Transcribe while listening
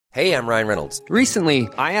Hey, I'm Ryan Reynolds. Recently,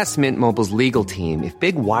 I asked Mint Mobile's legal team if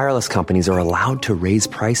big wireless companies are allowed to raise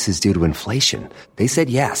prices due to inflation. They said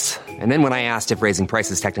yes. And then when I asked if raising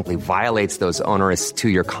prices technically violates those onerous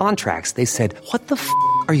two-year contracts, they said, "What the f***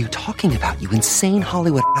 are you talking about, you insane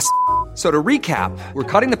Hollywood ass?" So to recap,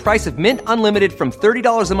 we're cutting the price of Mint Unlimited from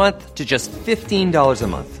 $30 a month to just $15 a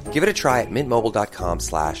month. Give it a try at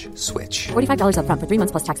mintmobile.com/switch. $45 up front for 3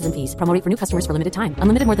 months plus taxes and fees. Promo rate for new customers for limited time.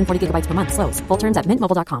 Unlimited more than 40 gigabytes per month. Slows full terms at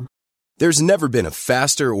mintmobile.com. There's never been a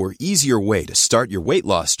faster or easier way to start your weight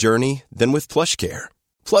loss journey than with PlushCare.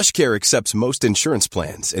 PlushCare accepts most insurance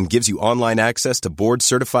plans and gives you online access to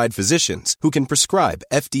board-certified physicians who can prescribe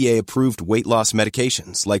FDA-approved weight loss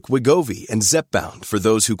medications like Wegovy and Zepbound for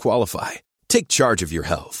those who qualify. Take charge of your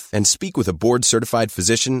health and speak with a board-certified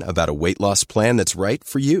physician about a weight loss plan that's right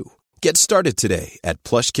for you. Get started today at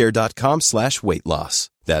plushcare.com/weightloss.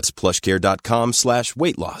 That's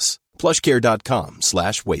plushcare.com/weightloss.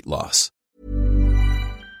 plushcare.com/weightloss.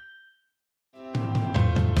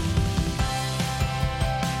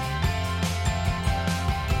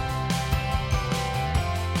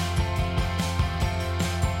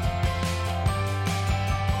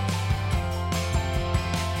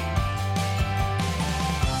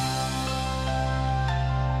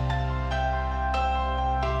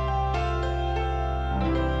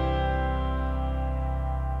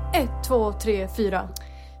 Ett, två, tre, fyra.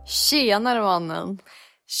 Tjenare mannen.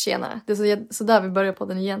 Tjenare. Det är så där vi börjar på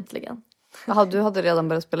den egentligen. Jaha, du hade redan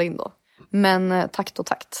börjat spela in då. Men takt och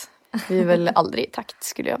takt. Vi är väl aldrig i takt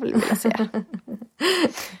skulle jag väl vilja säga.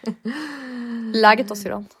 Läget då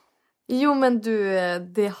Syron? Jo men du,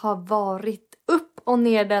 det har varit upp och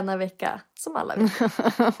ner denna vecka. Som alla vet.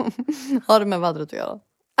 Har det med vädret att göra?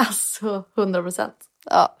 Alltså 100%.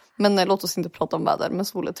 Ja, men låt oss inte prata om väder. Men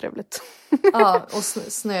sol är trevligt. Ja, och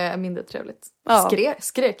snö är mindre trevligt. Ja.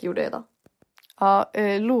 Skrek gjorde jag idag. Ja,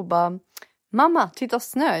 Loba. Mamma, titta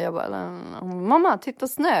snö. Jag bara, mamma, titta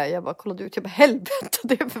snö. Jag bara kollade ut. Jag bara, helvete,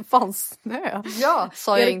 det är för fan snö. Ja,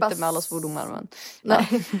 sa jag inte med alla svordomar. Men nej.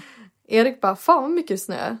 Ja. Erik bara, fan vad mycket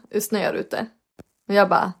snöar ute. Och jag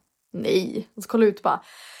bara, nej. Och så kollade jag ut och bara,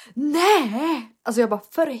 nej. Alltså jag bara,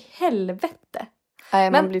 för helvete.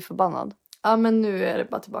 Nej, man blir förbannad. Ja, men nu är det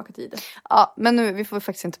bara tillbaka till det. Ja, men nu, vi får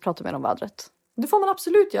faktiskt inte prata mer om vädret. Det får man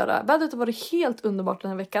absolut göra. Vädret har varit helt underbart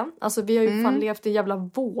den här veckan. Alltså vi har ju fan levt i jävla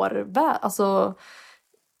vårväder. Alltså,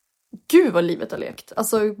 gud vad livet har lekt.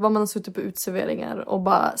 Alltså vad man har suttit på utserveringar och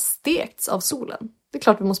bara stekts av solen. Det är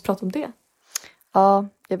klart vi måste prata om det. Ja,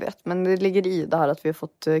 jag vet. Men det ligger i det här att vi har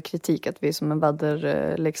fått kritik att vi är som en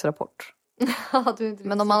väderleksrapport.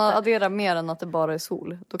 Men om man adderar mer än att det bara är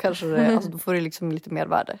sol, då kanske det, alltså, då får det liksom lite mer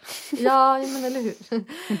värde. Ja, men eller hur?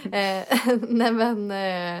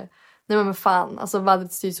 Nej men fan, alltså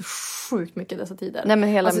vädret styr så sjukt mycket dessa tider. Nej men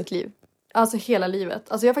hela mitt liv. Alltså hela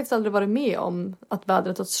livet. Alltså jag har faktiskt aldrig varit med om att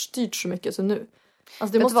vädret har styrt så mycket som nu.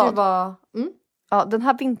 Alltså det måste ju vara... Ja, den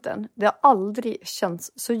här vintern, det har aldrig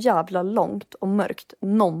känts så jävla långt och mörkt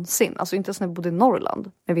någonsin. Alltså inte ens när jag bodde i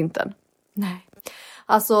Norrland med vintern. Nej.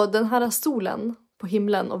 Alltså den här solen på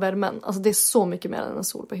himlen och värmen. Alltså det är så mycket mer än en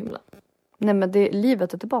sol på himlen. Nej men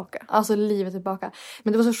livet är tillbaka. Alltså livet är tillbaka.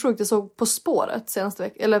 Men det var så sjukt, jag såg På spåret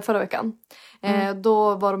förra veckan.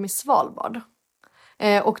 Då var de i Svalbard.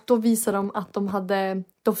 Och då visade de att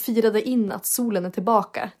de firade in att solen är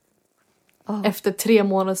tillbaka. Efter 3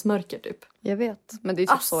 månaders mörker typ. Jag vet. Men det är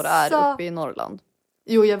typ så det är uppe i Norrland.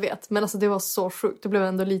 Jo, jag vet. Men alltså det var så sjukt. Det blev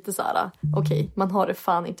ändå lite så här, okej, man har det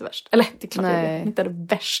fan inte värst. Eller det är klart det inte är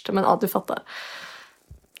det värst. Men ja, du fattar.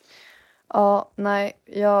 Ja, nej.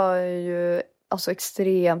 Jag är ju alltså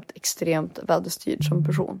extremt väderstyrd som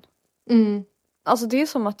person. Alltså det är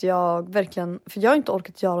som att jag verkligen... För jag har inte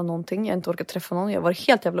orkat göra någonting. Jag har inte orkat träffa någon. Jag var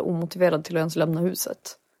helt jävla omotiverad till att ens lämna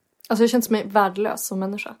huset. Alltså jag känns mig värdelös som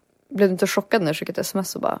människa. Blev du inte chockad när jag skickade ett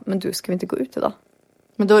sms och bara, men du, ska vi inte gå ut idag?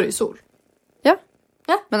 Men då är det ju sol. Ja.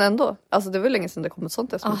 Men ändå. Alltså det var lju länge sedan det kom ett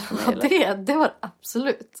sånt sms för mig. Det var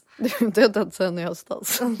absolut. Det har dött sen i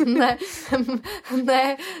höstas. Nej.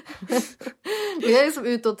 Men jag är som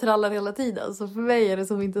ute och trallar hela tiden. Så för mig är det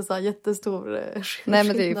som inte så jättestor Nej,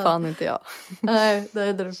 men det är ju fan inte jag. Nej, det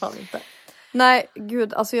är det fan inte. Nej,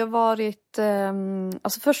 gud. Alltså jag har varit...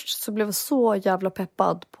 alltså först så blev jag så jävla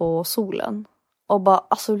peppad på solen. Och bara,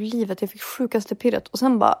 alltså livet, jag fick sjukaste pirret. Och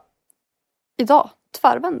sen bara, idag,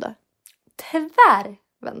 tvärvände.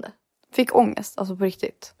 Fick ångest, alltså på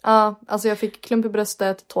riktigt. Ja, alltså jag fick klump i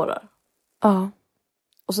bröstet, tårar. Ja.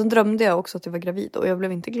 Och sen drömde jag också att jag var gravid. Och jag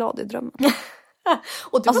blev inte glad i drömmen.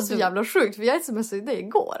 Och det var så jävla sjukt, för jag smsade dig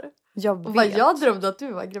igår. Jag drömde att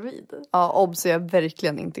du var gravid. Ja, obs, jag är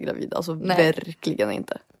verkligen inte gravid. Alltså verkligen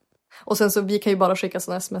inte. Och sen så vi kan ju bara skicka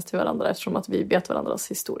sådana sms till varandra eftersom att vi vet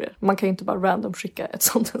varandras historier. Man kan ju inte bara random skicka ett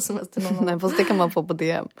sånt sms till någon annan. Nej, fast det kan man få på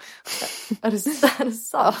DM. Är det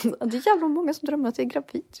sant? Ja, det är jävla många som drömmer att jag är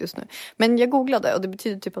gravid just nu. Men jag googlade och det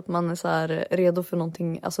betyder typ att man är så här redo för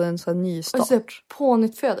någonting, alltså en så här ny start. Alltså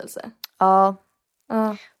pånyttfödelse? Ja.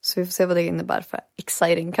 Så vi får se vad det innebär för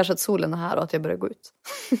exciting. Kanske att solen är här och att jag börjar gå ut.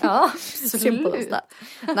 Ja, absolut.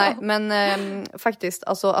 Nej, men faktiskt,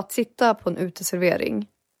 alltså att sitta på en uteservering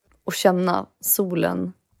och känna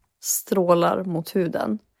solen strålar mot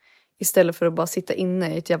huden istället för att bara sitta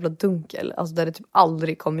inne i ett jävla dunkel, alltså där det typ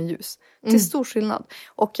aldrig kommer ljus. Det är stor skillnad.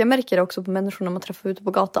 Och jag märker det också på människor när man träffar ute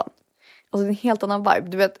på gatan. Alltså det är en helt annan vibe.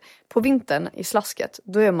 Du vet, på vintern i slasket,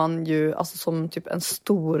 då är man ju alltså som typ en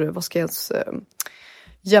stor, vad ska jag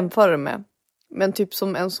jämföra det med? Men typ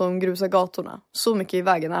som en som grusar gatorna. Så mycket i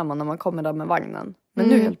vägen är man när man kommer där med vagnen. Men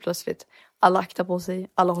nu helt plötsligt, alla aktar på sig,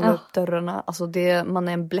 alla håller upp dörrarna. Alltså man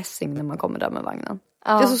är en blessing när man kommer där med vagnen.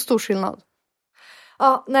 Det är så stor skillnad.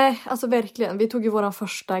 Ja, nej, alltså verkligen. Vi tog ju våran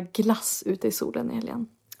första glass ute i solen i helgen.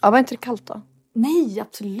 Ja, var inte det kallt då? Nej,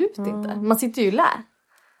 absolut inte. Man sitter ju i lä.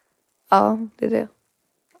 Ja, det är det.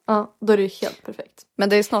 Ja, då är det ju helt perfekt. Men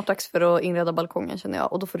det är snart dags för att inreda balkongen känner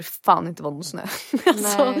jag. Och då får det fan inte vara någon snö.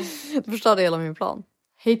 Alltså, det förstörde hela min plan.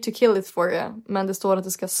 Hate to kill it for you. Men det står att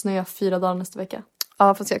det ska snöa 4 dagar nästa vecka.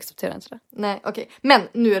 Ja, fast jag accepterar inte det. Nej, okej. Men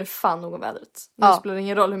nu är det fan nog om vädret. Nu spelar det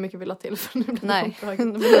ingen roll hur mycket vi la till. För nu blir nej, det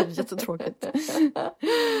blir jättetråkigt.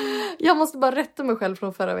 Jag måste bara rätta mig själv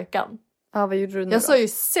från förra veckan. Ja, vad gjorde du nu Jag då? sa ju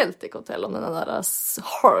Celtic Hotel om den där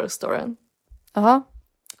horror-storyn. Jaha.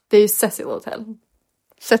 Det är ju Cecil Hotel.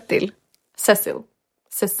 Cecil.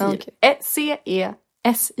 Cecil. C-E-S-I-L.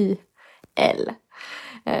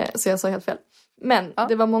 Så jag sa helt fel. Men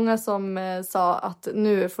det var många som sa att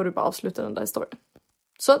nu får du bara avsluta den där historien.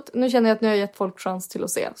 Så att, nu känner jag att nu har jag gett folk chans till att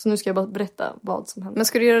se. Så nu ska jag bara berätta vad som händer. Men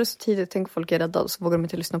ska du göra det så tidigt? Tänk folk är rädda så vågar de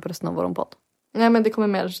inte lyssna på resten av våran podd. Nej, men det kommer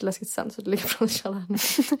mer läskigt sen så det ligger från källan.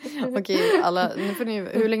 Okej, alla, nu får ni,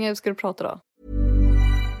 hur länge ska du prata då?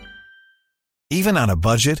 Even on a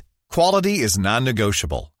budget, quality is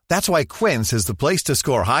non-negotiable. That's why Quince is the place to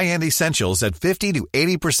score high-end essentials at 50 to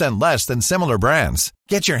 80% less than similar brands.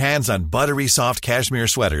 Get your hands on buttery soft cashmere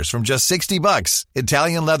sweaters from just $60,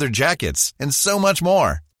 Italian leather jackets, and so much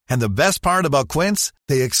more. And the best part about Quince,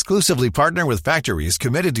 they exclusively partner with factories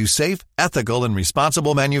committed to safe, ethical, and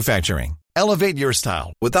responsible manufacturing. Elevate your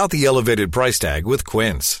style without the elevated price tag with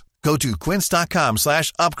Quince. Go to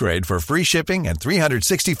quince.com/upgrade for free shipping and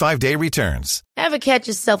 365-day returns. Ever catch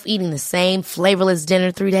yourself eating the same flavorless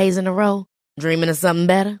dinner 3 days in a row? Dreaming of something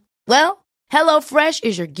better? Well, HelloFresh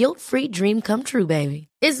is your guilt-free dream come true, baby.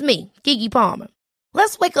 It's me, Keke Palmer.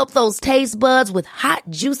 Let's wake up those taste buds with hot,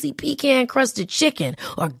 juicy pecan-crusted chicken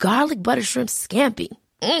or garlic butter shrimp scampi.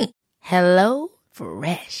 Hello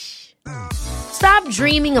Fresh. Stop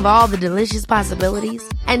dreaming of all the delicious possibilities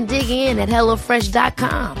and dig in at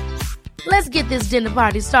HelloFresh.com. Let's get this dinner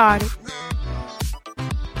party started.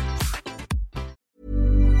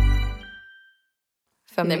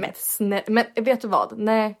 Men vet du vad?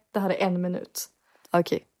 Nej, det här är 1 minut.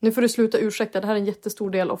 Okej. Nu får du sluta ursäkta. Det här är en jättestor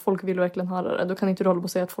del och folk vill verkligen höra det. Då kan inte du hålla på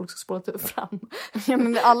och säga att folk ska spola fram. Ja,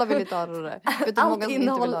 men alla vill inte höra det. Vet du, allt många som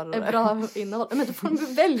innehåll inte vill höra är bra innehåll. Men då får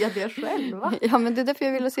de välja det själva. Ja, men det är därför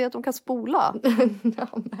jag ville säga att de kan spola. Ja,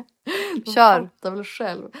 men, kör. Jag väl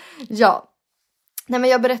själv. Ja. Nej, men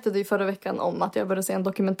jag berättade ju förra veckan om att jag började se en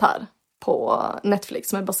dokumentär på Netflix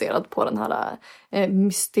som är baserad på den här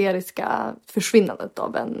mysteriska försvinnandet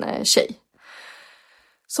av en tjej.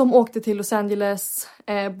 Som åkte till Los Angeles,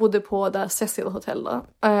 bodde på där Cecil Hotel då,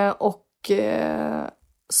 och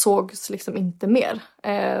sågs liksom inte mer.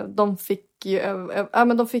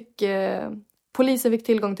 Polisen fick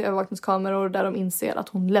tillgång till övervakningskameror där de inser att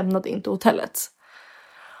hon lämnade inte hotellet.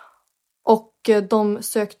 Och de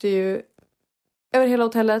sökte ju över hela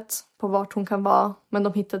hotellet på vart hon kan vara, men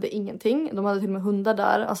de hittade ingenting. De hade till och med hundar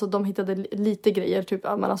där, alltså de hittade lite grejer, typ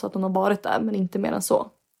alltså att hon har varit där, men inte mer än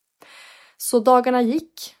så. Så dagarna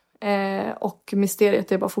gick och mysteriet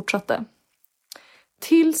det bara fortsatte.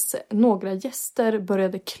 Tills några gäster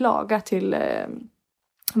började klaga till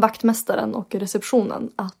vaktmästaren och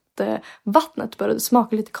receptionen att vattnet började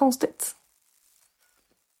smaka lite konstigt.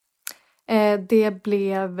 Det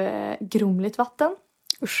blev grumligt vatten.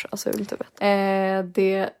 Usch, alltså jag vill inte veta.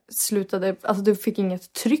 Det slutade, alltså du fick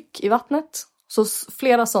inget tryck i vattnet. Så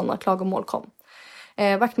flera sådana klagomål kom.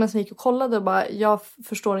 Vaktmästaren gick och kollade och bara, jag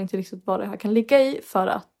förstår inte riktigt vad det här kan ligga i för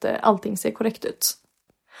att allting ser korrekt ut.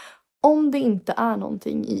 Om det inte är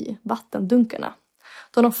någonting i vattendunkarna,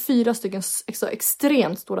 då har de 4 stycken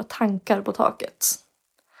extremt stora tankar på taket.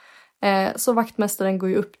 Så vaktmästaren går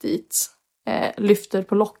ju upp dit lyfter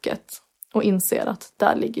på locket och inser att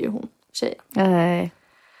där ligger ju hon, tjejen. Nej.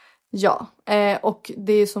 Ja, och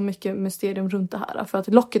det är så mycket mysterium runt det här. För att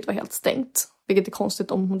locket var helt stängt. Vilket är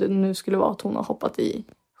konstigt om det nu skulle vara att hon har hoppat i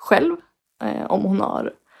själv. Om hon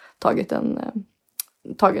har tagit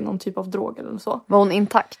någon typ av drog eller så. Var hon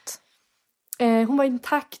intakt? Hon var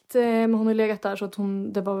intakt, men hon har legat där så att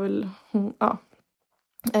det var väl... ja.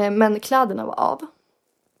 Men kläderna var av.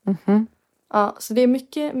 Mhm. Ja, så det är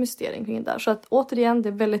mycket mysterium kring det där. Så att återigen, det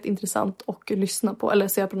är väldigt intressant att lyssna på eller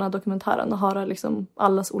se på den här dokumentären och höra liksom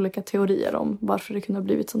allas olika teorier om varför det kunde ha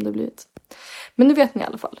blivit som det blivit. Men nu vet ni i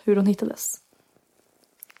alla fall hur hon hittades.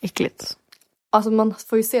 Äckligt. Alltså man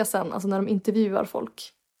får ju se sen, alltså när de intervjuar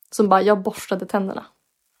folk som bara, jag borstade tänderna.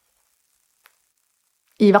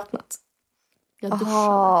 I vattnet. Jag duschade.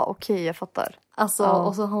 Jaha, okej, jag fattar. Alltså,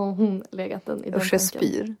 och så har hon legat den i den Usch, jag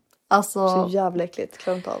spyr. Alltså, Så jävla äckligt,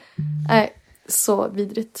 klarar inte av. Nej, så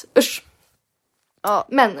vidrigt. Usch. Ja,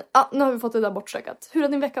 men nu har vi fått det där bortsökat. Hur har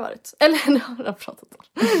din vecka varit? Eller, nu har jag pratat om.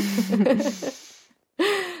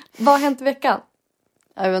 Vad har hänt i veckan?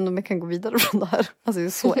 Jag vet inte om jag kan gå vidare från det här. Alltså jag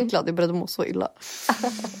är så äcklad, jag började må så illa.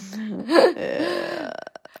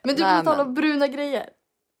 Men du vill tala om bruna grejer.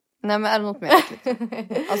 Nej, men är det något mer äckligt?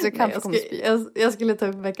 Alltså jag kanske kommer spy. Jag skulle ta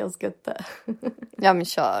upp veckans götte. Ja, men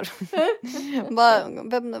kör.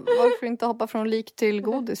 Varför inte hoppa från lik till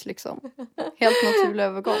godis liksom? Helt naturlig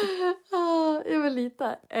övergång. Jag vill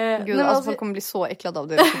lite. Gud, alltså folk kommer bli så äcklade av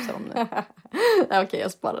det jag tipsar om nu. Okej,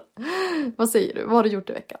 jag sparar. Vad säger du? Vad har du gjort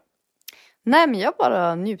i veckan? Nej, men jag har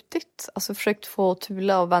bara njutit. Alltså försökt få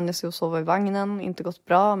Tula och vänja sig och sova i vagnen. Inte gått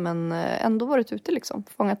bra, men ändå varit ute liksom.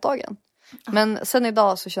 Fångat dagen. Men sen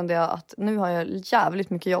idag så kände jag att nu har jag jävligt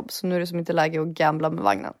mycket jobb. Så nu är det som inte läge att gambla med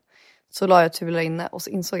vagnen. Så la jag Tula inne och så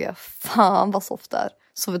insåg jag, fan vad soft det är.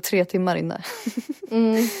 Sover 3 timmar inne.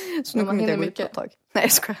 Så nu kommer inte jag gå ut på ett tag. Nej,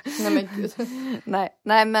 jag skojar. Nej, men gud.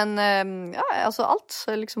 Nej, men ja, alltså allt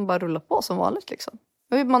liksom bara rullar på som vanligt liksom.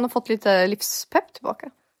 Man har fått lite livspepp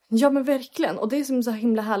tillbaka. Ja, men verkligen. Och det är som så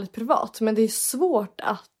himla härligt privat. Men det är svårt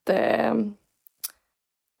att...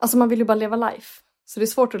 Alltså man vill ju bara leva life. Så det är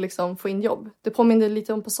svårt att liksom få in jobb. Det påminner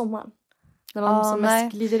lite om på sommaren. När man som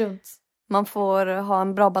mest glider runt. Man får ha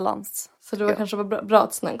en bra balans. Så det var kanske var bra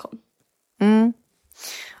att snön kom.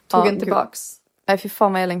 Tog en tillbaks. Nej, fy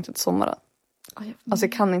fan vad jag längtar till sommaren. Alltså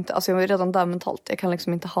jag kan inte, alltså jag är redan där mentalt. Jag kan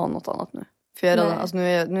liksom inte ha något annat nu. För jag är redan, alltså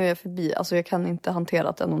nu är jag förbi. Alltså jag kan inte hantera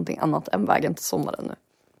att det är någonting annat än vägen till sommaren nu.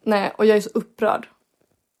 Nej, och jag är så upprörd.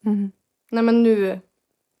 Nej, men nu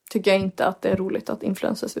tycker jag inte att det är roligt att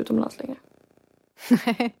influencers utomlands längre.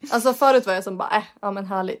 Alltså förut var jag som bara, ja men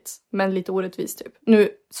härligt. Men lite orättvist typ. Nu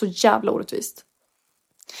så jävla orättvist.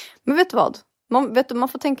 Men vet du vad? Man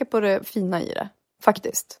får tänka på det fina i det.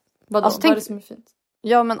 Faktiskt. Vadå? Alltså, vad är det som är fint?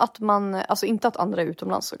 Ja, men att man, alltså inte att andra är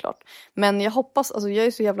utomlands såklart. Men jag hoppas, alltså jag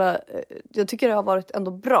är så jävla, jag tycker det har varit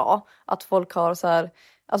ändå bra att folk har så här,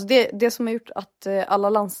 alltså det som har gjort att alla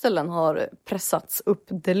landställen har pressats upp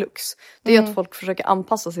deluxe. Det är att folk försöker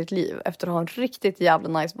anpassa sitt liv efter att ha en riktigt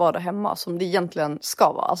jävla nice vardag hemma som det egentligen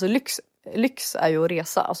ska vara. Alltså lyx är ju att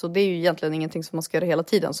resa, alltså det är ju egentligen ingenting som man ska göra hela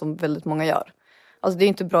tiden som väldigt många gör. Alltså det är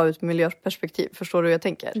inte bra ut miljöperspektiv. Förstår du hur jag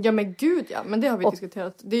tänker? Ja men gud ja. Men det har vi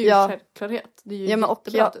diskuterat. Det är ju självklarhet. Det är ju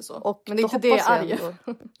jättebra att det är så. Men det är inte det jag är arg.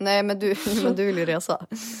 Nej men du vill ju resa.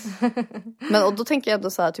 Men och då tänker jag ändå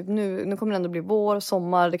så här. Typ nu kommer det ändå bli vår,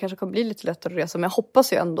 sommar. Det kanske kommer bli lite lättare att resa. Men jag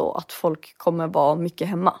hoppas ju ändå att folk kommer vara mycket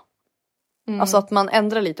hemma. Alltså att man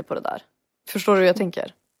ändrar lite på det där. Förstår du hur jag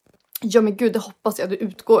tänker? Ja men gud, det hoppas jag. Det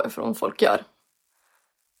utgår från folk gör.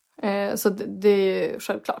 Så det är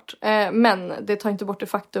självklart. Men det tar inte bort det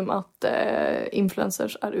faktum att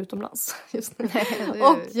influencers är utomlands just nu.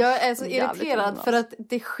 Och jag är så irriterad för att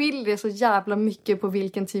det skiljer så jävla mycket på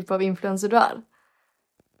vilken typ av influencer du är.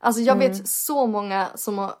 Alltså jag vet så många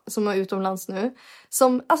som är utomlands nu.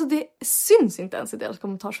 Som, alltså det syns inte ens i deras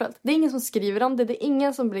kommentarsfält. Det är ingen som skriver om det. Det är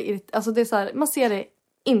ingen som blir irriterad. Alltså det är så här, man ser det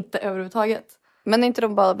inte överhuvudtaget. Men är inte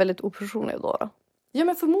de bara väldigt opersonliga då? Ja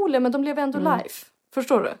men förmodligen. Men de lever ändå life.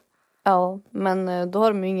 Förstår du? Ja, men då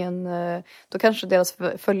har de ju ingen... Då kanske deras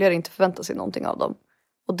följare inte förväntar sig någonting av dem.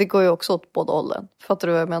 Och det går ju också åt båda hållen. Fattar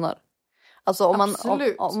du vad jag menar? Alltså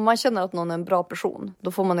om man känner att någon är en bra person,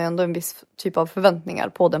 då får man ändå en viss typ av förväntningar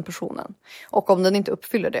på den personen. Och om den inte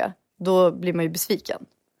uppfyller det, då blir man ju besviken.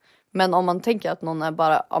 Men om man tänker att någon är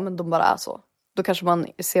bara, ja men de bara är så. Då kanske man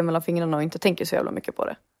ser mellan fingrarna och inte tänker så jävla mycket på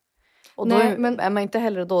det. Och då är man inte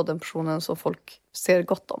heller då den personen som folk ser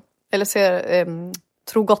gott om. Eller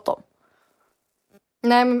tror gott om.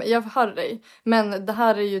 Nej, men jag hör dig. Men det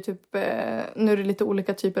här är ju typ... nu är det lite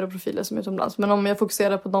olika typer av profiler som är utomlands. Men om jag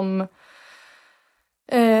fokuserar på de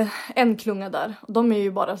En klunga där. De är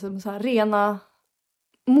ju bara så här rena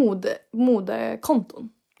modekonton.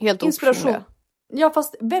 Helt opersonliga. Ja,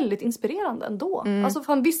 fast väldigt inspirerande ändå. Alltså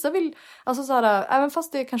fan, vissa vill, alltså så här, även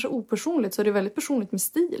fast det är kanske opersonligt så är det väldigt personligt med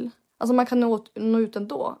stil. Alltså man kan nå ut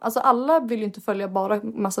ändå. Alltså alla vill ju inte följa bara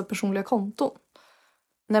massa personliga konton.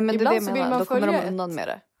 Nej, men ibland det är det jag menar. Då kommer de undan med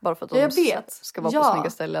det. Bara för att de ska vara på snygga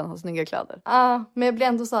ställen och ha snygga kläder. Ja, men jag blir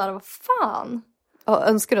ändå så här, vad fan? Ja,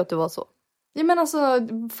 önskar du att du var så? Ja, men alltså,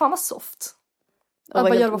 fan vad soft. Att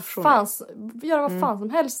bara göra vad fan som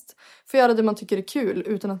helst. För att göra det man tycker är kul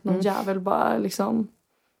utan att någon jävel bara liksom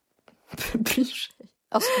bryr sig.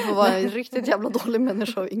 Alltså du får vara en riktigt jävla dålig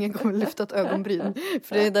människa och ingen kommer lyfta ett ögonbryn.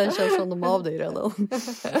 För det är den känslan de har av dig redan.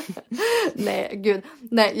 Nej, gud.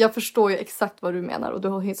 Nej, jag förstår ju exakt vad du menar och du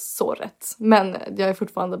har helt så rätt. Men jag är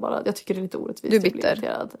fortfarande bara, jag tycker det är lite orättvist. Du är bitter.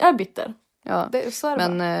 Jag är bitter. Ja. Så är det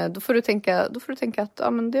men bara. då får du tänka att ja,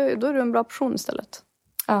 men då är du en bra person istället.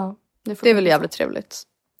 Ja. Det är väl jävligt trevligt.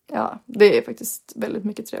 Ja, det är faktiskt väldigt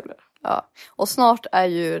mycket trevligare. Ja, och snart är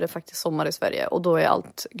ju det faktiskt sommar i Sverige och då är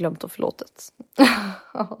allt glömt och förlåtet.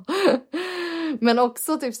 Men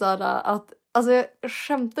också typ så här att, alltså jag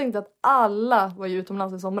skämtar inte att alla var ju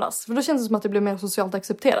utomlands i somras. För då känns det som att det blev mer socialt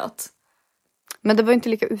accepterat. Men det var inte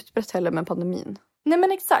lika utbrett heller med pandemin. Nej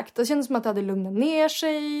men exakt, det kändes som att det hade lugnat ner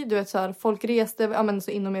sig. Du vet så här, folk reste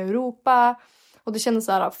så inom Europa. Och det kändes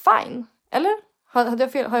så här, fine. Eller?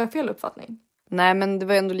 Har jag fel uppfattning? Nej, men det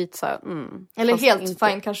var ändå lite så här... Eller helt inte.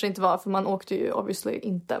 Fine kanske inte var, för man åkte ju obviously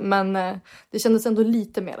inte. Men det kändes ändå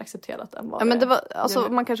lite mer accepterat än vad men det var,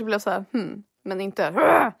 alltså man kanske blev så här, men inte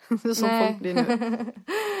som folk blir nu.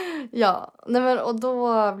 Ja, nej men och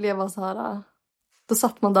då blev man så här... Då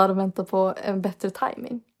satt man där och väntade på en bättre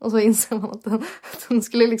timing. Och så inser man att den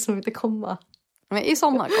skulle liksom inte komma. Men i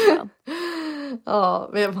sommar kommer den. Ja,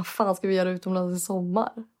 men vad fan ska vi göra utomlands i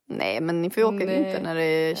sommar? Nej, men ni får ju åka vinter när det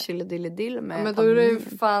är chilledill med men då är det ju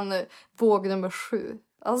fan våg nummer 7.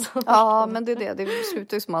 Alltså, ja, men det är det. Det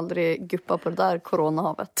slutar ju som aldrig guppa på det där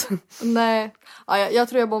coronahavet. Nej. Ja, jag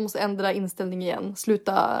tror jag bara måste ändra inställning igen.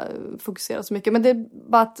 Sluta fokusera så mycket. Men det är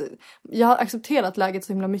bara att jag har accepterat läget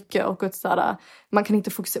så himla mycket. Och att sådär, man kan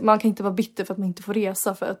inte vara bitter för att man inte får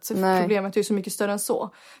resa. För att problemet är ju så mycket större än så.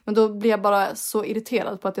 Men då blir jag bara så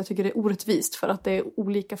irriterad på att jag tycker det är orättvist. För att det är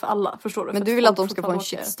olika för alla. Förstår du? Men du vill att de ska få en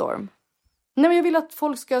shitstorm? Nej, men jag vill att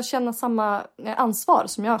folk ska känna samma ansvar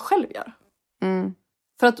som jag själv gör. Mm.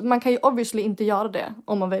 För att man kan ju obviously inte göra det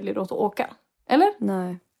om man väljer att åka. Eller?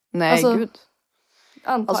 Nej, alltså, gud.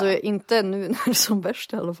 Alltså inte nu när det är som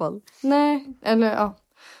värst i alla fall. Nej, eller ja.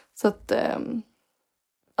 Så att...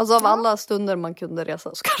 Alltså av alla stunder man kunde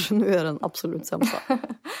resa så kanske nu är den absolut sämsta.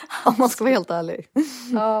 Om man ska vara helt ärlig.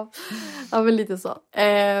 Ja, men lite så.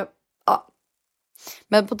 Ja.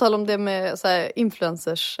 Men på tal om det med så här,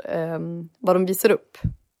 influencers, vad de visar upp.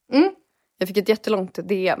 Mm. Jag fick ett jättelångt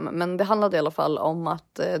DM, men det handlade i alla fall om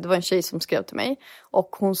att det var en tjej som skrev till mig.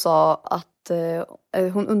 Och hon sa att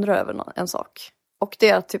hon undrar över en sak. Och det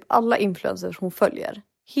är att typ alla influencers hon följer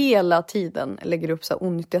hela tiden lägger upp så här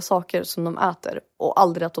onyttiga saker som de äter. Och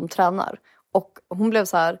aldrig att de tränar. Och hon blev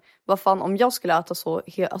så här, vad fan om jag skulle äta så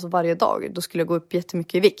alltså varje dag, då skulle jag gå upp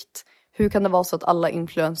jättemycket i vikt. Hur kan det vara så att alla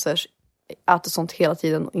influencers äter sånt hela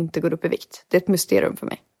tiden och inte går upp i vikt? Det är ett mysterium för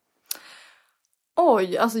mig.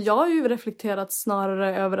 Oj, alltså jag har ju reflekterat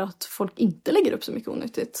snarare över att folk inte lägger upp så mycket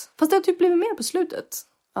onyttigt. Fast det har typ blivit mer på slutet.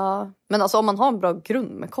 Ja, men alltså om man har en bra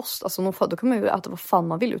grund med kost, alltså då kan man ju äta vad fan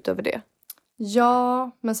man vill utöver det.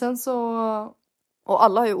 Ja, men sen så... Och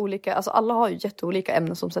alla har ju olika, alltså alla har ju jätteolika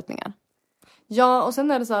ämnesomsättningar. Ja, och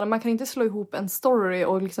sen är det så här, man kan inte slå ihop en story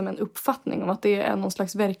och liksom en uppfattning om att det är någon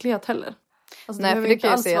slags verklighet heller. Alltså, nej, för det kan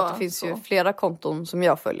jag säga att det finns ju flera konton som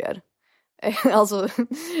jag följer. Alltså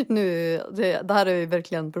nu, det här är ju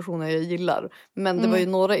verkligen personer jag gillar. Men det var ju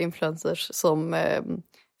några influencers som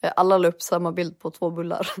alla la upp samma bild på 2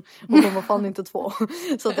 bullar. Och de var fan inte 2.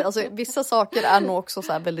 Så att, alltså, vissa saker är nog också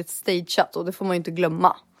så här väldigt stageat. Och det får man ju inte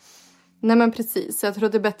glömma. Nej men precis, jag tror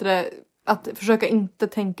att det är bättre att försöka inte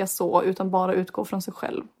tänka så. Utan bara utgå från sig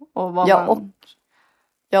själv. Och vad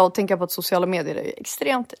och tänka på att sociala medier är en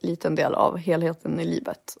extremt liten del av helheten i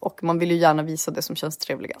livet. Och man vill ju gärna visa det som känns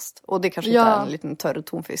trevligast. Och det kanske inte är en liten törr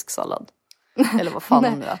tonfisksallad. Eller vad fan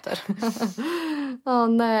man nu äter. Ja,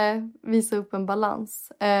 nej. Visa upp en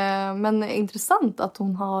balans. Men intressant att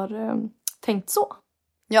hon har tänkt så.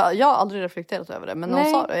 Ja, jag har aldrig reflekterat över det. Men när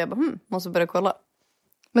hon sa det, jag bara, måste börja kolla.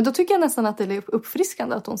 Men då tycker jag nästan att det är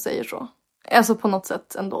uppfriskande att hon säger så. Alltså på något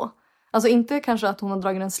sätt ändå. Alltså inte kanske att hon har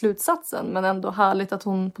dragit den slutsatsen. Men ändå härligt att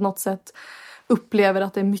hon på något sätt upplever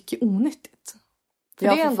att det är mycket onyttigt. För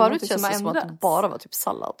det är ändå förut känns det som att det bara var typ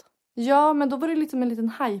sallad. Ja, men då var det lite med en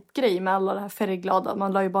liten hype-grej med alla det här färgglada.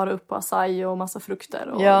 Man la ju bara upp på acai och massa frukter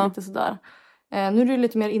och lite sådär. Nu är det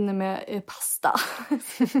lite mer inne med pasta.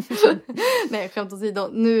 Nej, skämt åsido.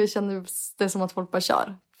 Nu känns det som att folk bara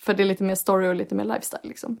kör. För det är lite mer story och lite mer lifestyle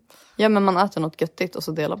liksom. Ja, men man äter något göttigt och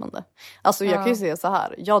så delar man det. Alltså jag kan ju säga så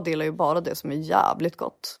här. Jag delar ju bara det som är jävligt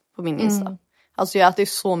gott på min Insta. Alltså jag äter ju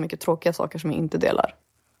så mycket tråkiga saker som jag inte delar.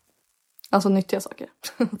 Alltså nyttiga saker.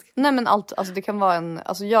 Nej, men allt, alltså det kan vara en,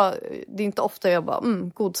 alltså det är inte ofta jag bara,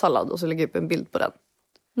 god sallad och så lägger jag upp en bild på den.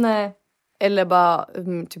 Nej. Eller bara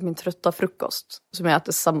typ min trötta frukost som jag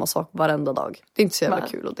äter samma sak varenda dag. Det är inte så jävla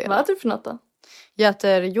kul att dela. Vad äter du för något då? Jag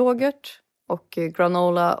äter yoghurt och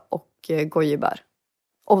granola och gojibär.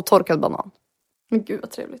 Och torkad banan. Men gud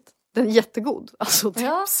vad trevligt. Den är jättegod, alltså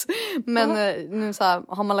tips. Ja. Men nu så här,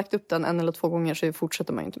 har man lagt upp den 1 eller 2 gånger så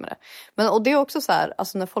fortsätter man ju inte med det. Men och det är också så här,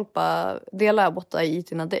 alltså när folk bara delar what I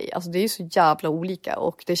eat in a day. Alltså det är ju så jävla olika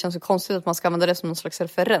och det känns så konstigt att man ska använda det som någon slags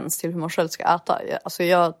referens till hur man själv ska äta. Alltså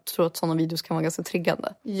jag tror att sådana videos kan vara ganska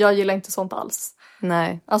triggande. Jag gillar inte sånt alls.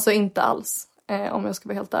 Nej. Alltså inte alls, om jag ska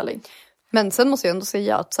vara helt ärlig. Men sen måste jag ändå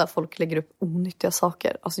säga att så här, folk lägger upp onyttiga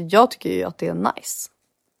saker. Alltså jag tycker ju att det är nice.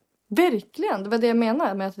 Verkligen, det var det jag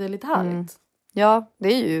menar med att det är lite härligt. Ja,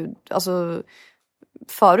 det är ju, alltså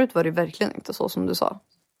förut var det verkligen inte så som du sa.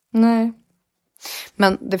 Nej.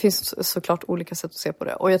 Men det finns såklart olika sätt att se på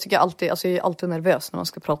det. Och jag tycker alltid, alltså jag är alltid nervös när man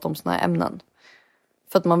ska prata om såna här ämnen.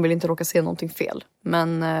 För att man vill inte råka se någonting fel.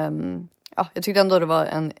 Men jag tyckte ändå det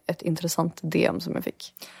var ett intressant DM som jag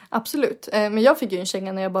fick. Absolut, men jag fick ju en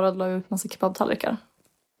känga när jag bara la ut massa kebabtallrikar.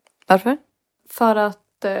 Varför? För att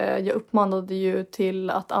jag uppmanade ju till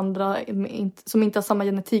att andra som inte har samma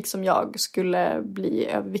genetik som jag skulle bli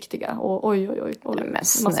överviktiga. Och oj. Men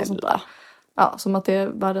snälla. Ja, som att det är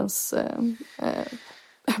världens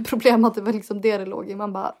problem att det var liksom det låg i.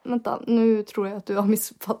 Man bara, vänta, nu tror jag att du har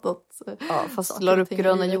missuppfattat. Ja, fast la du upp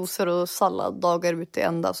gröna juicer och sallad dagar ut i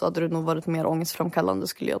ända så hade du nog varit mer ångestframkallande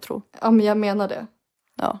skulle jag tro. Ja, men jag menar det.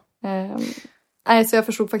 Ja. Nej, så jag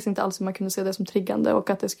förstod faktiskt inte alls hur man kunde se det som triggande och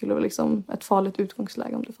att det skulle vara liksom ett farligt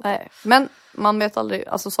utgångsläge om du fattar. Nej, men man vet aldrig,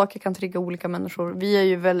 alltså saker kan trigga olika människor. Vi är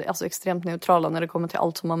ju väl alltså extremt neutrala när det kommer till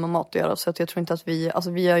allt som har med mat att göra så att jag tror inte att vi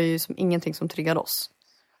är ju som ingenting som triggar oss.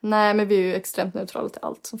 Nej, men vi är ju extremt neutrala till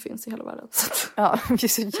allt som finns i hela världen. Ja, vi är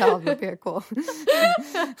så jävla PK.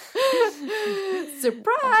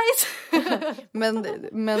 Surprise!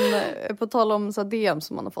 men på tal om så DM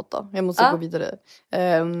som man har fått då. Jag måste gå vidare.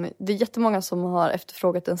 Det är jättemånga som har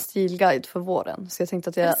efterfrågat en stilguide för våren. Så jag tänkte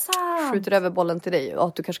att jag skjuter över bollen till dig och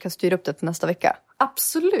att du kanske kan styra upp det till nästa vecka.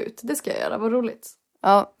 Absolut, det ska jag göra. Vad roligt.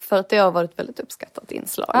 Ja, för att det har varit väldigt uppskattat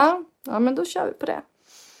inslag. Ja, men då kör vi på det.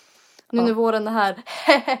 Nu när våren är här.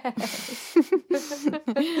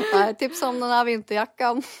 Nej, tips om den här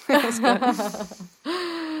vinterjackan.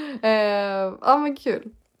 Ja, men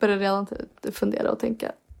kul. Börjar redan fundera och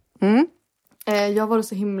tänka. Jag har varit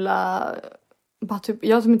så himla... jag har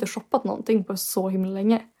typ inte shoppat någonting på så himla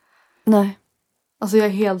länge. Nej. Alltså jag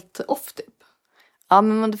är helt off typ. Ja,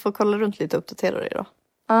 men du får kolla runt lite och uppdatera dig då.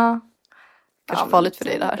 Ja. Kanske farligt för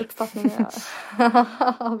dig det här. Uppfattningar. Ja,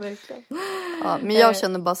 verkligen. Ja, men jag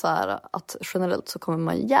känner bara så här att generellt så kommer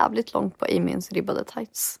man jävligt långt på Amins ribbade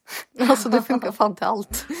tights. Alltså det funkar fan till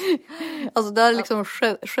allt. Alltså det är liksom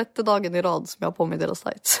 6:e dagen i rad som jag har på mig deras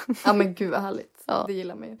tights. Ja, men gud vad härligt. Ja. Det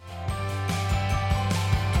gillar man ju.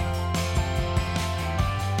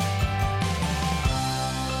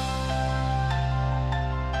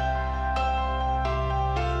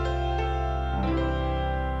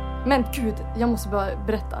 Men gud, jag måste bara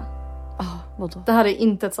berätta. Vadå? Det här är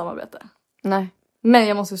inte ett samarbete. Nej. Men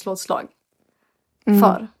jag måste slå ett slag.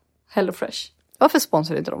 För HelloFresh. Varför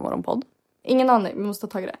sponsrar inte de vår podd? Ingen aning, vi måste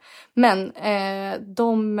ta tag i det. Men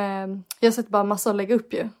jag har sett bara massa lägga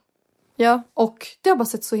upp ju. Ja. Och det har bara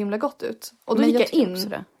sett så himla gott ut. Och då gick jag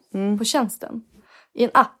in på tjänsten. I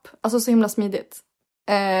en app. Alltså så himla smidigt.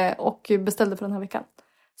 Och beställde för den här veckan.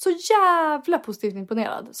 Så jävla positivt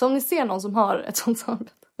imponerad. Så om ni ser någon som har ett sånt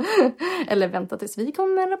samarbete. Eller vänta tills vi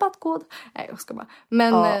kommer med en rabattkod. Nej, jag ska bara.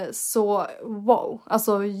 Men så wow.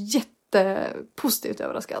 Alltså jättepositivt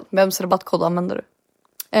överraskad. Vems rabattkod använder du?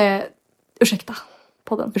 Ursäkta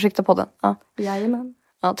podden. Ursäkta podden? Ja. Jajamän.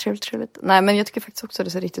 Ja, trevligt. Nej, men jag tycker faktiskt också att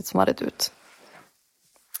det ser riktigt smarrigt ut.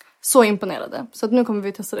 Så imponerade. Så att nu kommer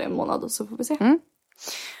vi testa det en månad och så får vi se.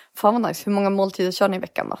 Fan vad nice. Hur många måltider kör ni i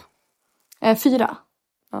veckan då? 4.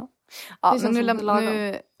 Ja, men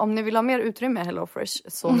nu, om ni vill ha mer utrymme i HelloFresh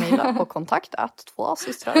så mejla på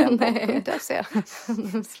kontakt@2systrar.se.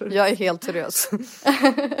 Jag är helt seriös.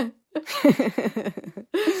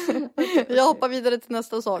 Jag hoppar vidare till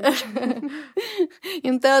nästa sak.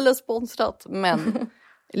 Inte heller sponsrat, men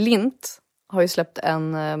Lindt har ju släppt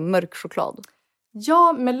en mörk choklad.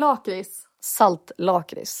 Ja, med lakrits. Salt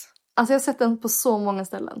lakrits. Alltså jag har sett den på så många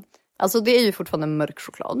ställen. Alltså det är ju fortfarande en mörk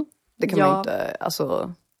choklad. Det kan man ju inte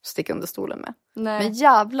sticka under stolen med. Nej. Men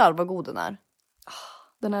jävlar vad god den är.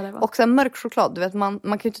 Den är det, va? Och sen mörk choklad, du vet man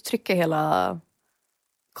kan ju inte trycka hela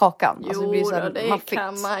kakan. Jo, alltså det blir så här det maffigt.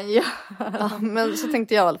 kan man göra. Ja, men så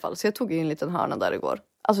tänkte jag i alla fall. Så jag tog ju en liten hörna där igår.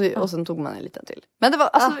 Alltså, och sen tog man en liten till. Men det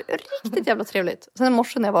var riktigt jävla trevligt. Sen i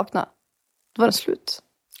morse när jag vaknade, då var den slut.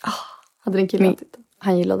 Hade din kille ätit den?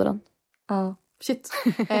 Han gillade den. Ja, shit.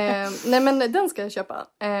 Nej men den ska jag köpa.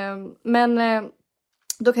 Men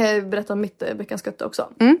då kan jag berätta om mitt veckans götte också.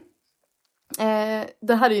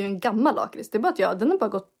 Det här är ju en gammal lakrits. Det är bara att den har bara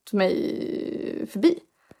gått mig förbi.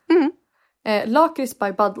 Lakrits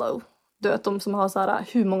by Budlow. Du vet, de som har så här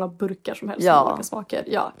hur många burkar som helst med olika smaker.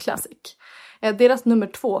 Ja, classic. Deras nummer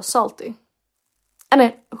 2, Salty. Är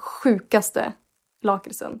den sjukaste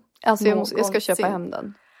lakritsen. Alltså jag ska köpa hem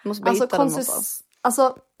den. Jag måste bara hitta den någonstans.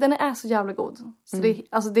 Alltså den är så jävla god.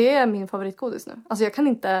 Så det är min favoritgodis nu. Alltså jag kan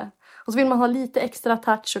inte... Och så vill man ha lite extra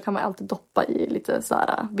touch så kan man alltid doppa i lite så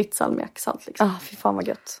här vitt salmiaksalt liksom. Fy fan vad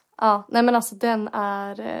gött. Ja, nej men alltså den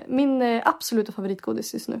är min absoluta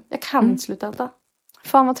favoritgodis just nu. Jag kan inte sluta äta.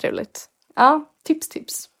 Fan vad trevligt. Ja,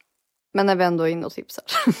 tips. Men när vi ändå är inne och tipsar.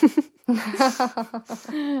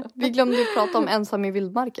 Vi glömde ju prata om Ensam i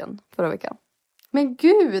vildmarken förra veckan. Men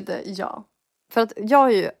gud, ja. För att jag har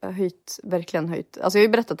ju verkligen höjt. Alltså jag har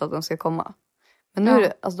ju berättat att den ska komma. Men nu är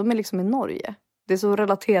det, alltså de är liksom i Norge. Det är så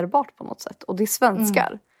relaterbart på något sätt. Och det är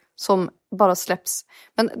svenskar som bara släpps.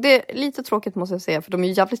 Men det är lite tråkigt måste jag säga. För de är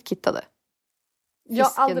ju jävligt kittade.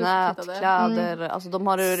 Fiskenät, kläder. Alltså de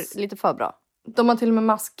har det lite för bra. De har till och med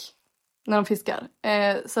mask när de fiskar.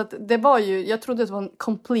 Så att det var ju, jag trodde att det var en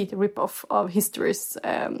complete rip-off av History's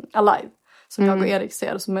Alive. Som jag och Erik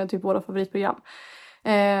ser, som är typ våra favoritprogram.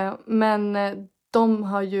 Men de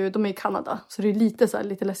är i Kanada. Så det är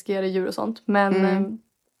lite läskigare djur och sånt. Men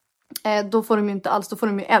då får de ju inte alls, då får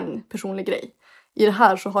de ju en personlig grej. I det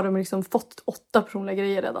här så har de liksom fått 8 personliga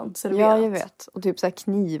grejer redan serverat. Ja, jag vet. Och typ så här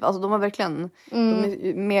kniv. Alltså de har verkligen, de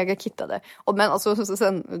är mega kittade. Men alltså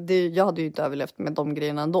sen, jag hade ju inte överlevt med de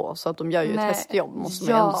grejerna ändå. Så att de gör ju ett hästjobb,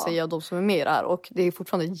 måste man ju ändå säga. De som är med där. Och det är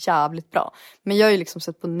fortfarande jävligt bra. Men jag har ju liksom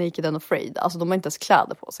sett på Naked and Afraid. Alltså de har inte ens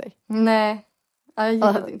kläder på sig. Nej. Jag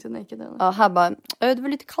gillade inte Naked and Afraid. Ja, här bara, det var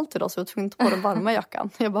lite kallt idag så jag var tvungen att ta på den varma jackan.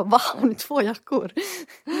 Jag bara, har ni 2 jackor?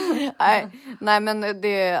 Nej, men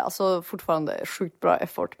det är alltså fortfarande sjukt bra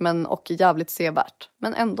effort. Och jävligt sevärt.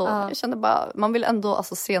 Men ändå, jag känner bara, man vill ändå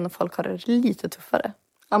alltså se när folk har det lite tuffare.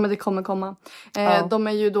 Ja, men det kommer komma. De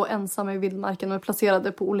är ju då ensamma i vildmarken och är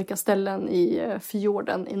placerade på olika ställen i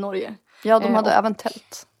fjorden i Norge. Ja, de hade även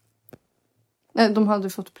tält. Nej, de hade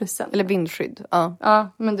fått present. Eller vindskydd. Ja,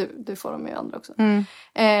 men det får de ju andra också.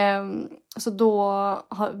 Så då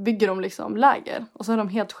bygger de liksom läger. Och så är de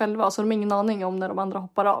helt själva. Och så har de ingen aning om när de andra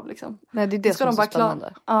hoppar av. Liksom. Nej, det är det som är så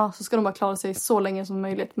spännande. Så ska de bara klara sig så länge som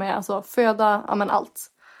möjligt. Med alltså, föda, men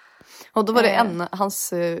allt. Och då var det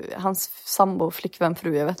hans sambo, flickvän,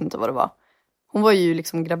 fru, jag vet inte vad det var. Hon var ju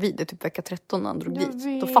liksom gravid i typ vecka 13 när han drog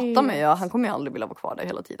dit. Då fattar man ju, han kommer ju aldrig vilja vara kvar där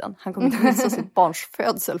hela tiden. Han kommer inte missa sitt barns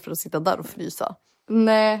födsel för att sitta där och frysa.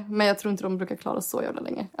 Nej, men jag tror inte de brukar klara så jävla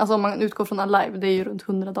länge. Alltså om man utgår från Alive, det är ju runt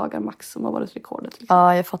 100 dagar max som har varit rekordet. Liksom.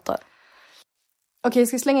 Ja, jag fattar. Okej,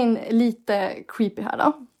 ska vi slänga in lite creepy här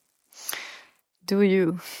då? Do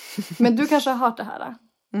you? Men du kanske har hört det här.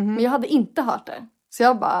 Men jag hade inte hört det. Så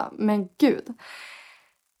jag bara, men gud.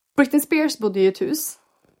 Britney Spears bodde i ett hus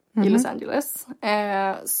i Los Angeles.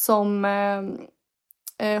 Som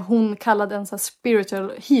hon kallade en så här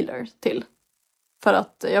spiritual healer till. För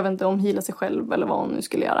att, jag vet inte om heala sig själv eller vad hon nu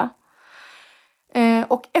skulle göra.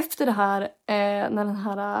 Och efter det här, när den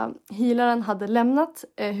här healaren hade lämnat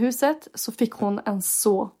huset, så fick hon en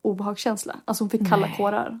så obehagskänsla. Alltså hon fick kalla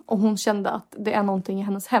kårar. Och hon kände att det är någonting i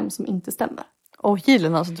hennes hem som inte stämmer. Och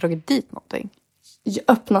healaren har alltså dragit dit någonting?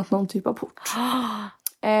 Öppnat någon typ av port.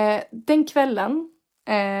 Den kvällen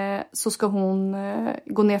så ska hon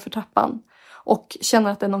gå ner för trappan. Och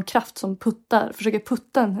känner att det är någon kraft som försöker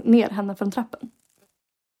putta ner henne från trappen.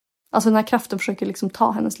 Alltså den här kraften försöker liksom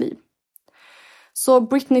ta hennes liv. Så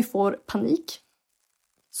Britney får panik.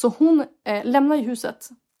 Så hon lämnar ju huset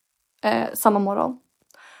samma morgon.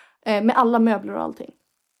 Med alla möbler och allting.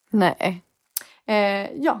 Nej.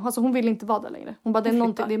 Ja, alltså hon vill inte vara där längre. Hon bara, det är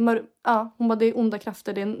någonting, det är hon bara, det är onda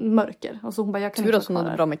krafter, det är mörker. Alltså hon bara, jag kan inte vara kvar. Tur att hon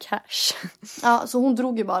hade bra med cash. Ja, så hon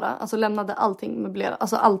drog ju bara, alltså lämnade allting möblerat,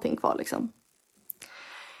 alltså allting kvar liksom.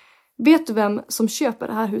 Vet du vem som köper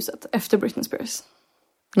det här huset efter Britney Spears?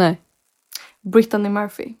 Nej. Brittany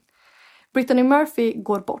Murphy. Brittany Murphy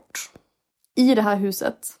går bort. i det här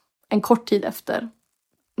huset en kort tid efter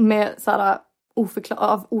med så här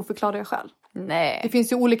av oförklarliga skäl. Nej. Det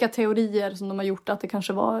finns ju olika teorier som de har gjort att det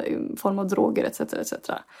kanske var i form av droger etc.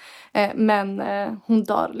 Men hon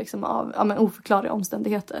dör liksom av oförklarliga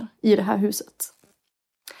omständigheter i det här huset.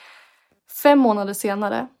 5 månader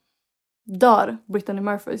senare dör Brittany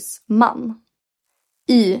Murphys man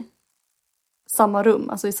i samma rum,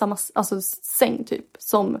 alltså i samma säng typ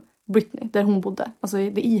som Britney där hon bodde. Alltså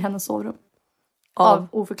i hennes sovrum. Av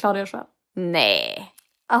oförklarliga skäl. Nej.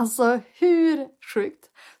 Alltså hur sjukt.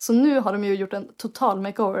 Så nu har de ju gjort en total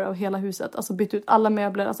makeover av hela huset. Alltså bytt ut alla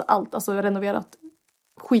möbler, alltså allt. Alltså renoverat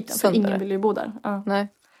skiten. För ingen vill ju bo där. Nej.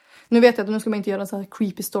 Nu vet jag att nu ska man inte göra så här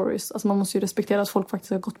creepy stories. Alltså man måste ju respektera att folk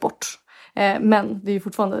faktiskt har gått bort. Men det är ju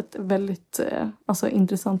fortfarande ett väldigt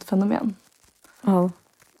intressant fenomen. Ja,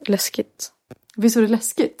 läskigt. Visst är det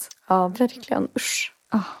läskigt? Ja, verkligen. Usch.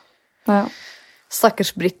 Ja.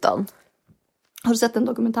 Stackars Brittan. Har du sett den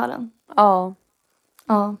dokumentären? Ja.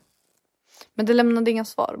 Ja. Men det lämnade inga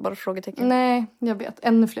svar, bara frågetecken. Nej, jag vet.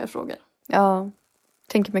 Ännu fler frågor. Ja,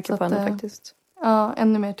 tänker mycket så på att, henne faktiskt. Ja,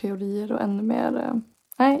 ännu mer teorier och ännu mer...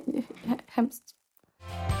 Nej, hemskt.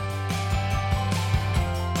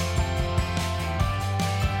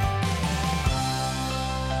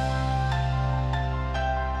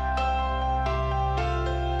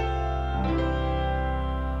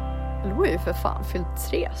 Lou är ju för fan fyllt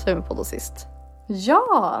 3 sen vi poddade sist.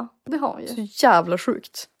 Ja, det har hon ju. Så jävla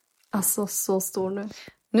sjukt. Alltså så stor nu.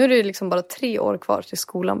 Nu är det liksom bara 3 år kvar till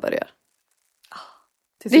skolan börjar.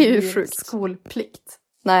 Det är ju sjukt. Skolplikt.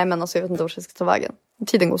 Nej, men alltså jag vet inte vart jag ska ta vägen.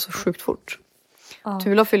 Tiden går så sjukt fort.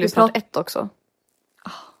 Tuva fyller ju snart 1 också.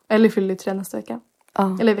 Eller fyller 3 nästa vecka.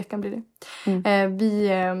 Eller i veckan blir det.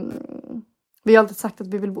 Vi har alltid sagt att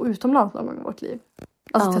vi vill bo utomlands någon gång i vårt liv.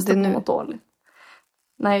 Alltså testa på något år.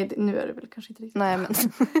 Nej, nu är det väl kanske inte riktigt. Nej, men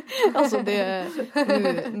alltså det är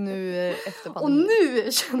nu efter pandemin. Och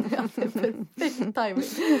nu känner jag att det är perfekt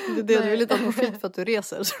timing. Du vill inte ha någon skit för att du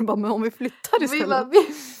reser. Så du bara, men om vi flyttar istället. Vi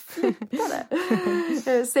flyttar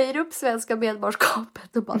det. Säger upp svenska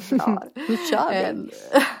medborgarskapet och bara klar. Nu kör vi.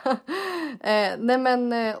 Nej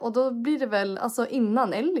men, och då blir det väl alltså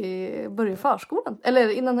innan Ellie börjar förskolan. Eller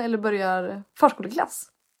innan Ellie börjar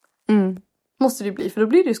förskoleklass. Måste det bli, för då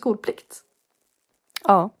blir det ju skolplikt.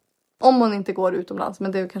 Ja. Om man inte går utomlands.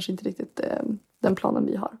 Men det är kanske inte riktigt den planen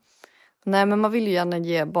vi har. Nej, men man vill ju gärna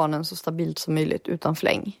ge barnen så stabilt som möjligt utan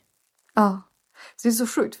fläng. Ja. Så det är så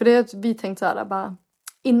sjukt. För det är att vi tänkt så här bara.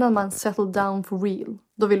 Innan man settle down for real.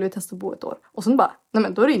 Då vill vi testa bo ett år. Och sen bara. Nej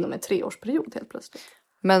men då är det inom en 3-årsperiod helt plötsligt.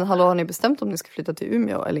 Men hallå, har ni bestämt om ni ska flytta till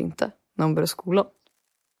Umeå eller inte? När hon börjar skolan?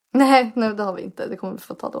 Nej, det har vi inte. Det kommer vi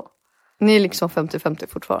få ta då. Ni är liksom 50-50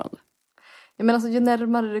 fortfarande. Men alltså ju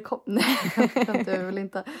närmare det kommer... Nej, det är väl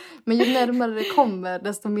inte. Men ju närmare det kommer,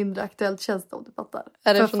 desto mindre aktuellt känns det, om du fattar.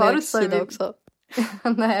 Är det från Eriks sida också?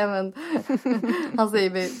 Nej, men han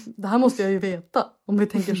säger det här måste jag ju veta om vi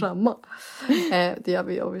tänker samma. Det gör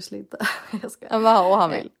vi obviously inte. Jag ska. Och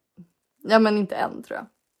han vill? Ja, men inte än tror jag.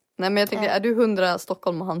 Nej, men jag tänker, är du 100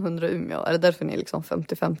 Stockholm och han 100 Umeå? Är det därför ni är liksom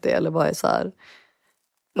 50-50 eller vad är så här?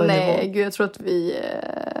 Nej, gud, jag tror att vi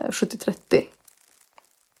är 70-30.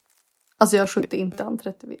 Alltså jag 70 inte, han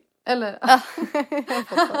 30 vill. Eller...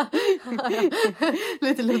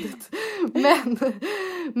 Lite luddigt.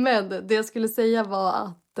 Men det jag skulle säga var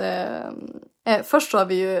att... först så har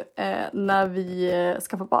vi ju när vi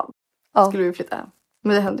skaffade barn. Skulle vi flytta hem.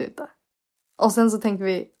 Men det hände ju inte. Och sen så tänkte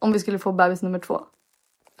vi, om vi skulle få bebis nummer 2.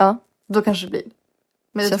 Ja. Då kanske det blir.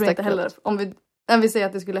 Men det tror jag inte heller. Om vi säger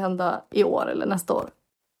att det skulle hända i år eller nästa år.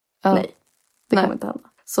 Ja. Nej, det kommer inte hända.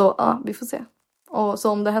 Så ja, vi får se. Och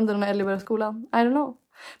så om det händer när Ellie börjar skolan, I don't know.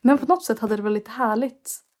 Men på något sätt hade det varit lite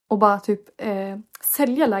härligt att bara typ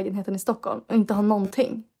sälja lägenheten i Stockholm och inte ha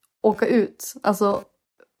någonting. Åka ut, alltså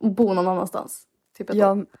bo någon annanstans. Typ ett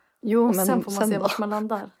år. Jo, och men sen får man se vart man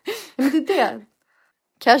landar. Ja, men det är det.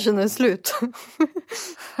 Cashen är slut.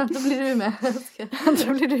 Då blir du med.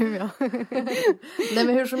 Då blir du med. Nej, men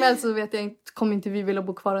hur som helst så vet jag inte, kommer inte vi vilja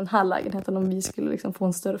bo kvar i den här lägenheten om vi skulle liksom få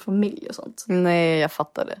en större familj och sånt. Nej, jag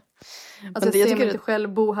fattar det. Alltså jag ser mig inte själv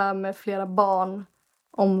bo här med flera barn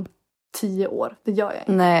om 10 år. Det gör jag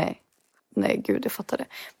inte. Nej, gud, jag fattar det.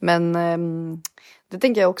 Men det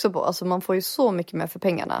tänker jag också på. Alltså man får ju så mycket mer för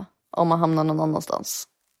pengarna om man hamnar någon annanstans.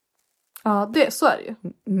 Ja, så är det ju.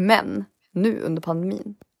 Men nu under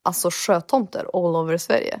pandemin, alltså sjötomter all over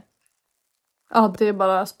Sverige. Ja, det är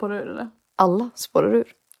bara spårar ur det. Alla spårar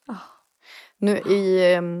ur. Nu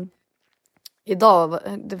idag,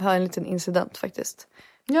 det var en liten incident faktiskt.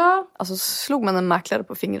 Ja. Alltså slog man en mäklare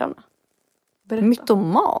på fingrarna. Berätta.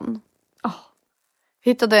 Mytoman.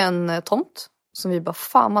 Hittade en tomt som vi bara,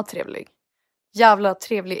 fan vad trevlig. jävla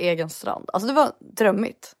trevlig egen strand. Alltså det var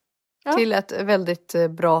drömmigt. Ja. Till ett väldigt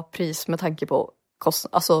bra pris med tanke på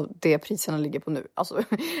alltså det priserna ligger på nu. Alltså,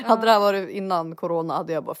 hade det här varit innan corona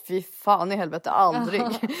hade jag bara fy fan i helvete aldrig.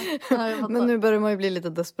 Men nu börjar man ju bli lite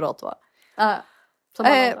desperat va?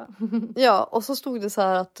 Ja, och så stod det så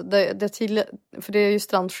här att det för det är ju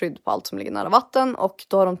strandskydd på allt som ligger nära vatten och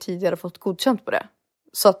då har de tidigare fått godkänt på det.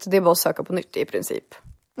 Så att det är bara att söka på nytt i princip.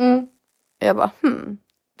 Jag bara,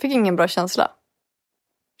 fick ingen bra känsla.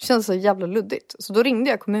 Känns så jävla luddigt. Så då ringde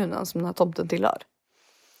jag kommunen som den här tomten tillhör.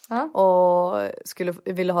 Och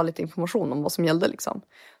ville ha lite information om vad som gällde liksom.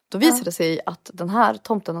 Då visade det sig att den här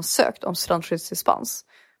tomten har sökt om strandskyddsdispens.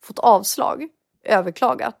 Fått avslag,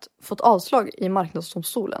 överklagat, fått avslag i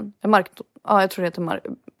marknadsdomstolen. Jag tror det heter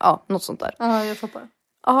något sånt där. Ja, jag fattar.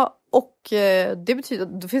 Ja, och det betyder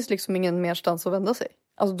att det finns liksom ingen mer stans att vända sig.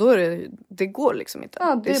 Alltså då är det går liksom inte.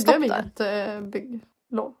 Ja, det blev inget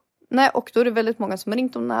bygglov. Nej, och då är det väldigt många som har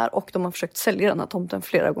ringt om det här och de har försökt sälja den här tomten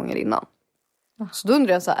flera gånger innan. Så då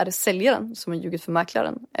undrar jag så här, är det säljaren som har ljugit för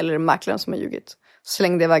mäklaren? Eller är det mäklaren som har ljugit? Så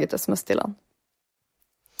slängde jag iväg ett sms till han.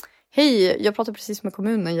 Hej, jag pratade precis med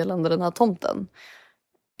kommunen gällande den här tomten.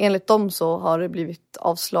 Enligt dem så har det blivit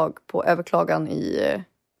avslag på överklagan i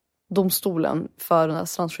domstolen för den här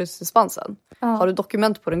strandskyddsdispensen. Har du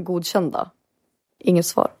dokument på den godkända? Inget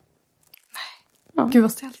svar. Nej. Gud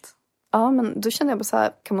vad stelt. Ja, men då känner jag bara så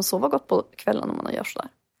här, kan man sova gott på kvällen om man gör så där?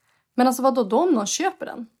 Men alltså vad då om någon köper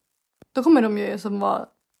den? Då kommer de ju som var...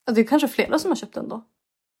 Det är kanske flera som har köpt den då.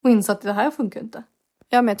 Och insett att det här funkar inte.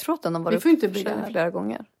 Ja, men jag tror att den har varit flera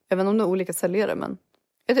gånger. Även om det är olika säljare, men...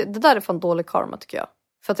 Det där är fan dålig karma tycker jag.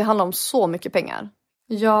 För att det handlar om så mycket pengar.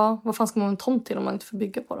 Ja, vad fan ska man ha en tomt till om man inte får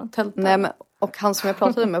bygga på den? Tälten. Nej, men... Och han som jag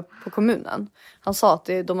pratade med på kommunen. Han sa att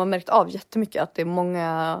de har märkt av jättemycket att det är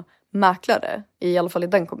många mäklare, i alla fall i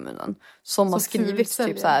den kommunen, som har skrivit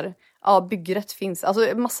typ så här... Ja, byggrätt finns.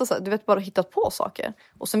 Alltså massa så här, du vet, bara hittat på saker.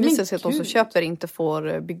 Och sen visar det sig att de som köper inte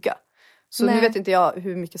får bygga. Så nu vet inte jag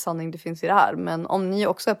hur mycket sanning det finns i det här. Men om ni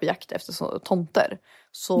också är på jakt efter tomter,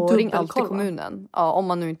 så ring alltid kommunen. Ja, om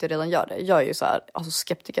man nu inte redan gör det. Jag är ju så här, alltså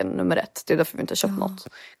skeptiker nummer 1. Det är därför vi inte har köpt något.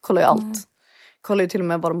 Kollar ju allt. Kollar ju till och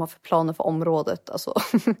med vad de har för planer för området. Alltså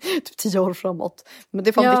typ 10 år framåt. Men det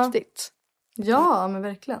är fan viktigt. Ja, men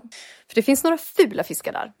verkligen. För det finns några fula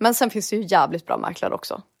fiskar där. Men sen finns det ju jävligt bra mäklare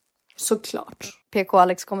också. Såklart. PK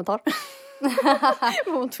Alex kommentar.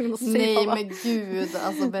 Nej men gud,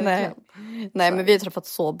 alltså verkligen. Nej men vi har träffat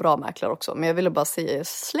så bra mäklare också. Men jag ville bara säga,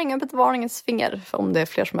 slänga upp ett varningens finger för om det är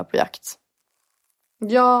fler som är på jakt.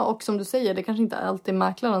 Ja, och som du säger, det kanske inte är alltid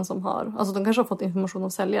mäklaren som har. Alltså de kanske har fått information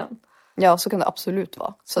om säljaren. Ja, så kan det absolut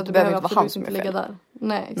vara. Så att det behöver inte vara han som är fel. Där.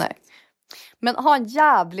 Nej. Men ha en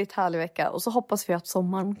jävligt härlig vecka. Och så hoppas vi att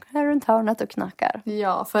sommaren är runt hörnet och knackar.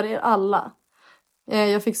 Ja, för er alla.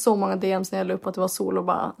 Jag fick så många DMs när jag la upp att det var sol och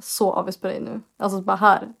bara så avis på dig nu. Alltså bara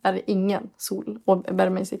här är det ingen sol och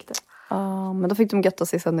värme i sikte. Ja, men då fick de götta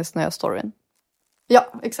sig sen i snöstoryn. Ja,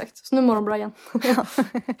 exakt. Så nu mår de bra igen.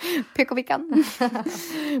 PK-veckan.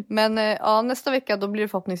 Men nästa vecka då blir det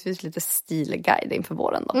förhoppningsvis lite stilguide inför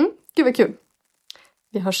våren då. Gud vad kul.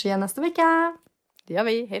 Vi hörs igen nästa vecka. Det gör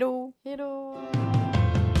vi. Hej då. Hej då.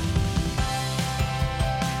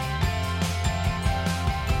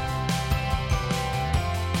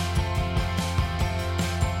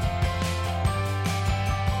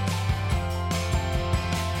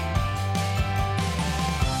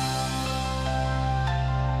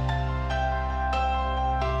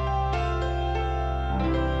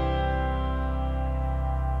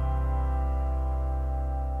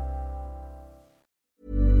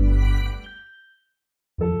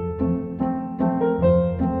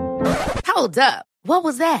 Hold up. What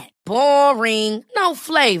was that? Boring. No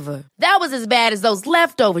flavor. That was as bad as those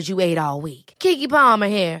leftovers you ate all week. Keke Palmer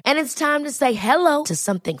here. And it's time to say hello to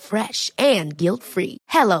something fresh and guilt-free.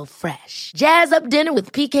 Hello Fresh. Jazz up dinner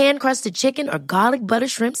with pecan-crusted chicken or garlic butter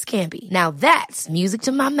shrimp scampi. Now that's music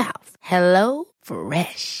to my mouth. Hello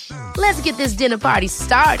Fresh. Let's get this dinner party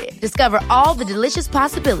started. Discover all the delicious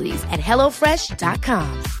possibilities at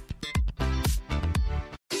hellofresh.com.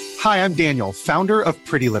 Hi, I'm Daniel, founder of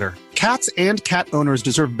Pretty Litter. Cats and cat owners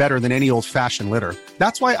deserve better than any old-fashioned litter.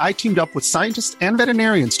 That's why I teamed up with scientists and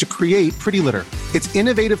veterinarians to create Pretty Litter. Its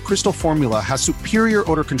innovative crystal formula has superior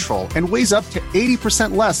odor control and weighs up to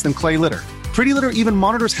 80% less than clay litter. Pretty Litter even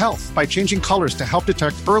monitors health by changing colors to help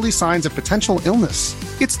detect early signs of potential illness.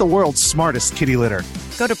 It's the world's smartest kitty litter.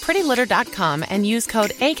 Go to prettylitter.com and use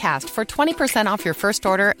code ACAST for 20% off your first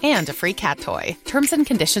order and a free cat toy. Terms and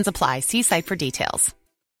conditions apply. See site for details.